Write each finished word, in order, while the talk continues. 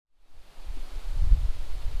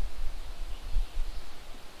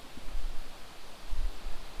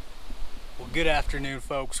Good afternoon,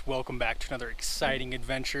 folks. Welcome back to another exciting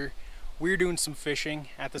adventure. We're doing some fishing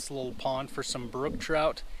at this little pond for some brook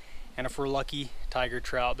trout, and if we're lucky, tiger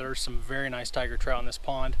trout. There are some very nice tiger trout in this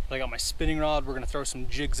pond. I got my spinning rod. We're gonna throw some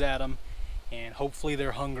jigs at them, and hopefully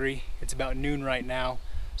they're hungry. It's about noon right now,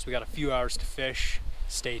 so we got a few hours to fish.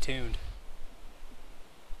 Stay tuned.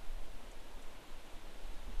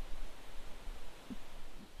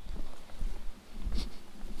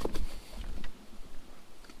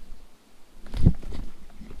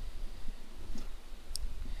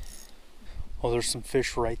 Well, there's some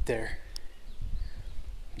fish right there.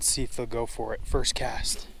 Let's see if they'll go for it. First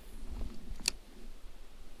cast.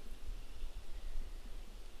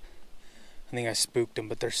 I think I spooked them,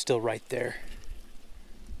 but they're still right there.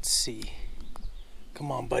 Let's see.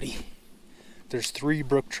 Come on, buddy. There's 3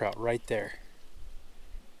 brook trout right there.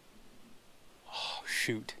 Oh,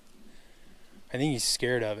 shoot. I think he's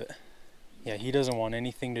scared of it. Yeah, he doesn't want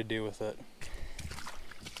anything to do with it.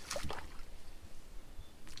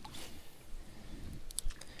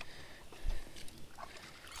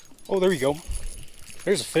 Oh, there we go.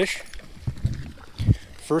 There's a fish.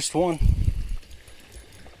 First one.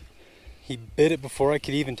 He bit it before I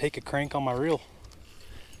could even take a crank on my reel.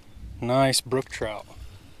 Nice brook trout.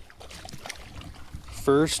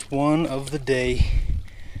 First one of the day.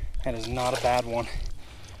 That is not a bad one.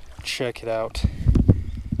 Check it out.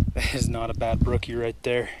 That is not a bad brookie right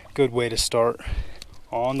there. Good way to start.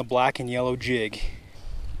 On the black and yellow jig.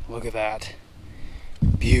 Look at that.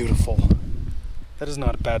 Beautiful. That is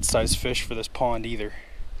not a bad sized fish for this pond either.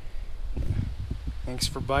 Thanks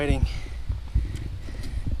for biting.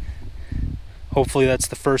 Hopefully that's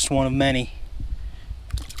the first one of many.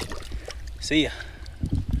 See ya.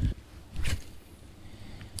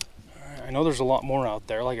 I know there's a lot more out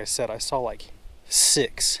there. Like I said, I saw like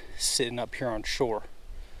 6 sitting up here on shore.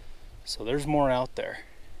 So there's more out there.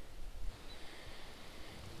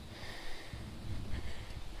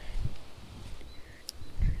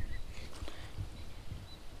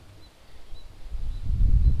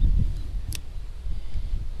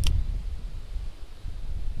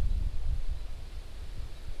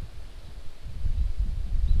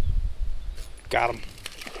 Got him.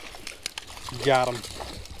 Got him.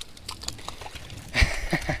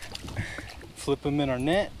 Flip him in our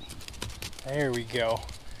net. There we go.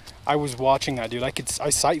 I was watching that dude. I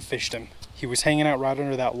sight fished him. He was hanging out right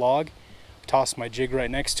under that log. Tossed my jig right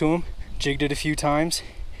next to him. Jigged it a few times.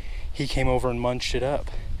 He came over and munched it up.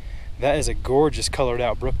 That is a gorgeous colored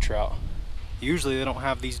out brook trout. Usually they don't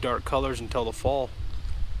have these dark colors until the fall.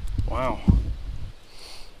 Wow.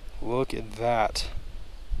 Look at that.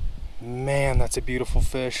 Man, that's a beautiful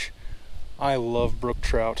fish. I love brook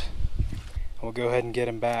trout. We'll go ahead and get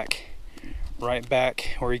him back. Right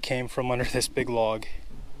back where he came from, under this big log.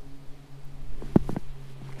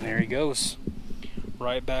 There he goes.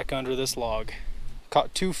 Right back under this log.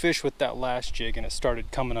 Caught 2 fish with that last jig and it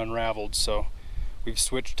started coming unraveled, so we've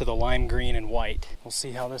switched to the lime green and white. We'll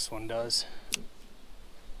see how this one does.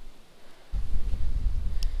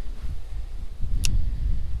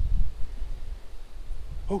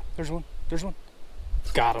 Oh, there's one. There's one.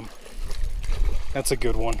 Got him. That's a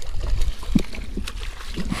good one.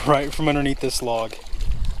 Right from underneath this log.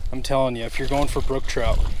 I'm telling you, if you're going for brook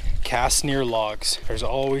trout, cast near logs. There's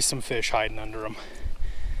always some fish hiding under them.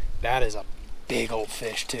 That is a big old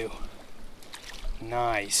fish too.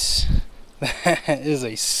 Nice. That is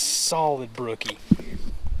a solid brookie.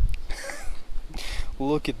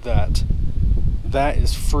 Look at that. That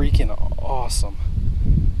is freaking awesome.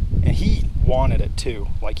 And he wanted it too.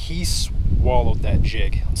 Like, he swallowed that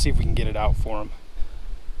jig. Let's see if we can get it out for him.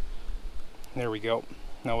 There we go.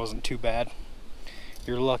 That wasn't too bad.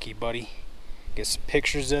 You're lucky, buddy. Get some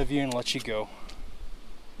pictures of you and let you go.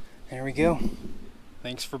 There we go.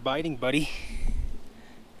 Thanks for biting, buddy.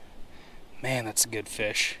 Man, that's a good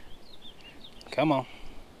fish. Come on.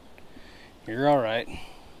 You're all right.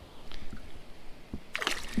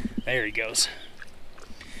 There he goes.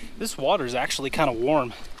 This water is actually kind of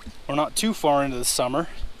warm. We're not too far into the summer,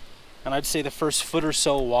 and I'd say the first foot or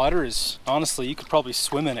so of water is, honestly, you could probably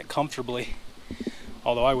swim in it comfortably.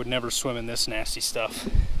 Although I would never swim in this nasty stuff.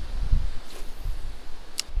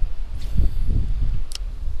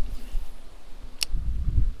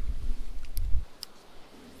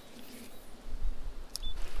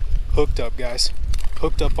 Hooked up, guys.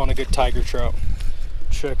 Hooked up on a good tiger trout.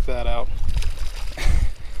 Check that out.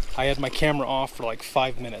 I had my camera off for like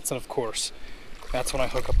 5 minutes, and of course, that's when I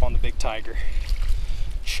hook up on the big tiger.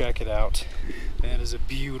 Check it out. That is a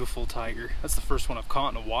beautiful tiger. That's the first one I've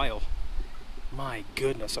caught in a while. My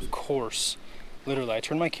goodness, of course. Literally, I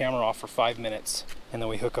turned my camera off for 5 minutes, and then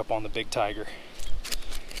we hook up on the big tiger.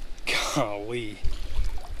 Golly.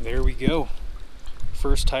 There we go.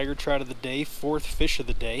 First tiger trout of the day, fourth fish of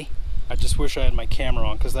the day. I just wish I had my camera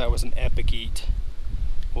on because that was an epic eat.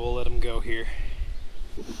 We'll let him go here.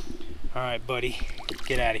 All right, buddy,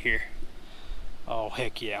 get out of here. Oh,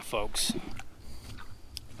 heck yeah, folks.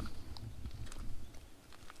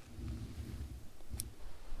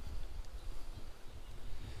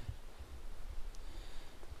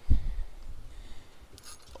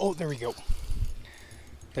 Oh, there we go.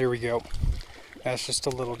 There we go. That's just a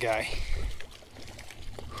little guy.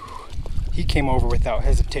 He came over without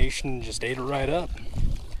hesitation and just ate it right up.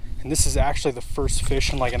 And this is actually the first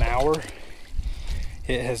fish in like an hour.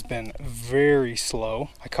 It has been very slow.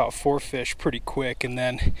 I caught 4 fish pretty quick and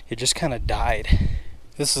then it just kind of died.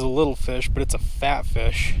 This is a little fish, but it's a fat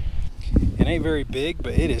fish. It ain't very big,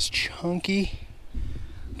 but it is chunky.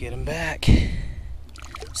 Get him back.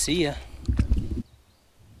 See ya.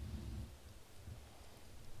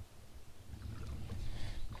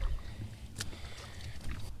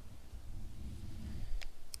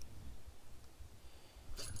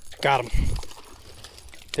 Got him.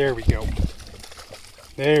 There we go.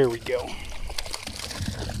 There we go.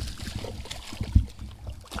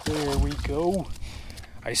 There we go.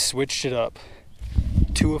 I switched it up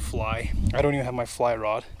to a fly. I don't even have my fly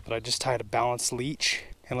rod, but I just tied a balanced leech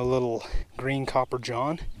and a little green copper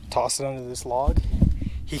john. Tossed it under this log.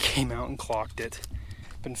 He came out and clocked it.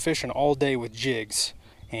 Been fishing all day with jigs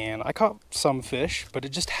and I caught some fish, but it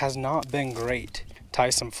just has not been great.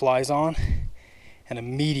 Tie some flies on and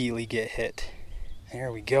immediately get hit.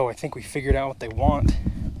 There we go. I think we figured out what they want.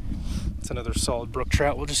 It's another solid brook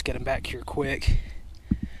trout. We'll just get him back here quick.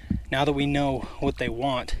 Now that we know what they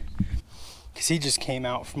want, because he just came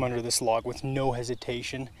out from under this log with no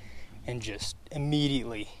hesitation and just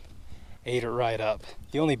immediately ate it right up.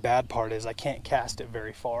 The only bad part is I can't cast it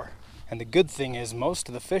very far. And the good thing is most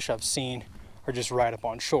of the fish I've seen are just right up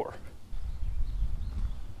on shore.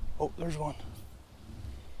 Oh, there's one.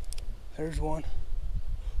 There's one.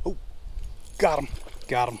 Oh, got him.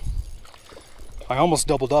 Got him. I almost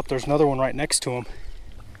doubled up. There's another one right next to him.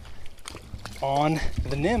 On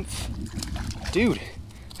the nymph. Dude,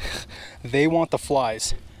 they want the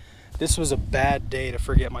flies. This was a bad day to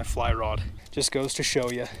forget my fly rod. Just goes to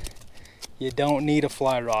show you, you don't need a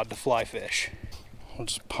fly rod to fly fish. We'll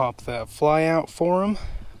just pop that fly out for him.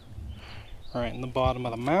 Right in the bottom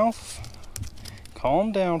of the mouth.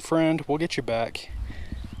 Calm down, friend. We'll get you back.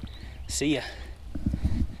 See ya.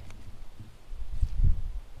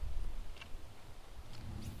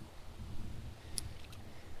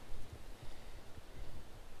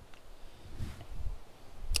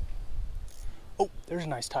 Oh, there's a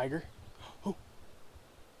nice tiger. Oh.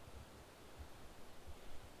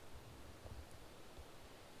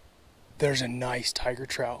 There's a nice tiger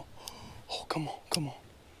trout. Oh, come on, come on.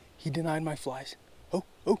 He denied my flies. Oh,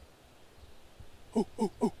 oh. Oh,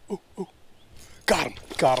 oh, oh, oh, oh. Got him,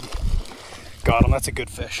 got him. Got him, that's a good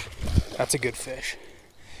fish. That's a good fish.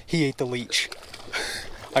 He ate the leech.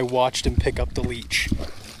 I watched him pick up the leech.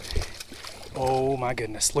 Oh my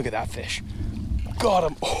goodness, look at that fish. Got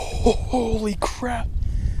him. Oh, holy crap.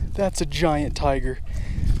 That's a giant tiger.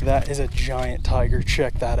 That is a giant tiger.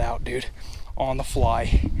 Check that out, dude. On the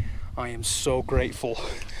fly. I am so grateful.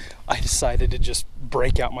 I decided to just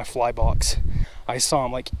break out my fly box. I saw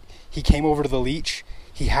him, like, he came over to the leech.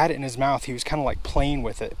 He had it in his mouth. He was kind of like playing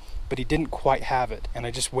with it, but he didn't quite have it. And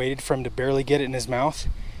I just waited for him to barely get it in his mouth,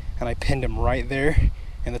 and I pinned him right there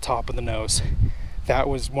in the top of the nose. That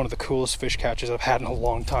was one of the coolest fish catches I've had in a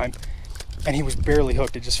long time. And he was barely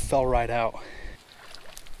hooked, it just fell right out.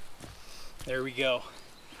 There we go.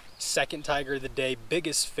 Second tiger of the day,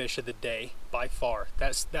 biggest fish of the day by far.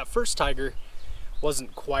 That first tiger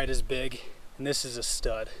wasn't quite as big, and this is a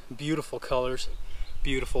stud. Beautiful colors,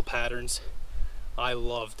 beautiful patterns. I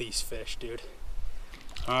love these fish, dude.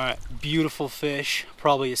 All right, beautiful fish,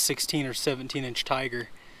 probably a 16 or 17 inch tiger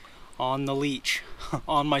on the leech,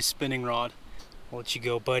 on my spinning rod. I'll let you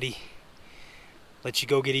go, buddy. Let you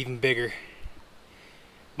go get even bigger.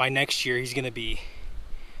 By next year, he's gonna be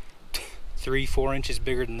 3-4 inches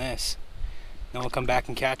bigger than this. Then we'll come back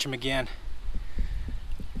and catch him again.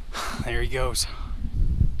 There he goes.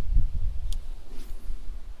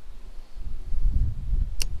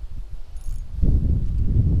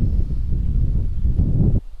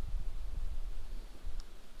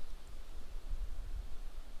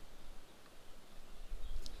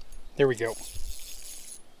 There we go.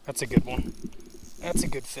 That's a good one. That's a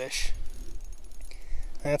good fish.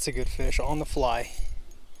 That's a good fish on the fly.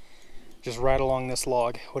 Just right along this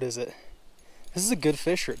log. What is it? This is a good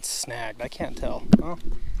fish or it's snagged. I can't tell. Well,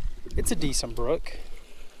 it's a decent brook.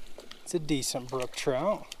 It's a decent brook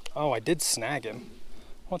trout. Oh, I did snag him.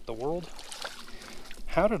 What the world?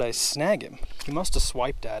 How did I snag him? He must have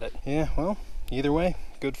swiped at it. Yeah, well, either way,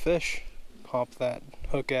 good fish. Pop that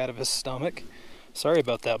hook out of his stomach. Sorry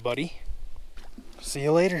about that, buddy. See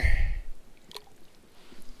you later.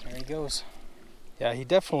 There he goes. Yeah, he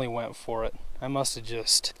definitely went for it. I must have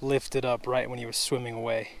just lifted up right when he was swimming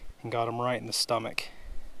away and got him right in the stomach.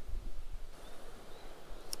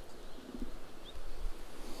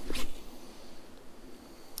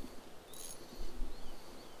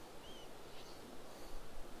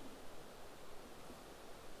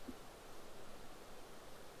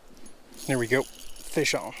 There we go.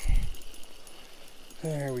 Fish on.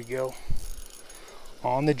 There we go.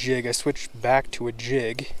 On the jig. I switched back to a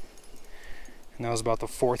jig. And that was about the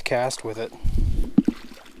 4th cast with it.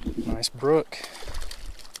 Nice brook.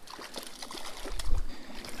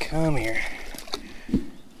 Come here.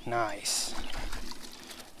 Nice.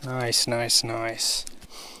 Nice, nice, nice.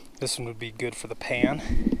 This one would be good for the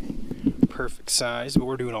pan. Perfect size, but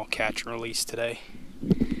we're doing all catch and release today.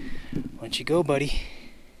 Why don't you go, buddy?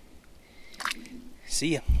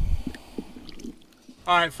 See ya.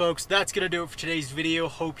 Alright folks, that's going to do it for today's video.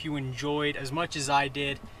 Hope you enjoyed as much as I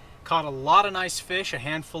did. Caught a lot of nice fish, a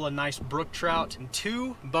handful of nice brook trout, and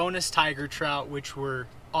 2 bonus tiger trout, which were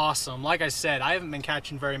awesome. Like I said, I haven't been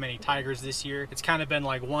catching very many tigers this year. It's kind of been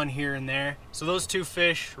like one here and there. So those 2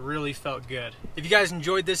 fish really felt good. If you guys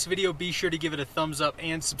enjoyed this video, be sure to give it a thumbs up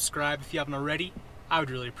and subscribe if you haven't already. I would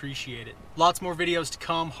really appreciate it. Lots more videos to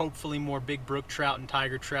come, hopefully more big brook trout and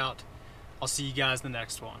tiger trout. I'll see you guys in the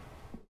next one.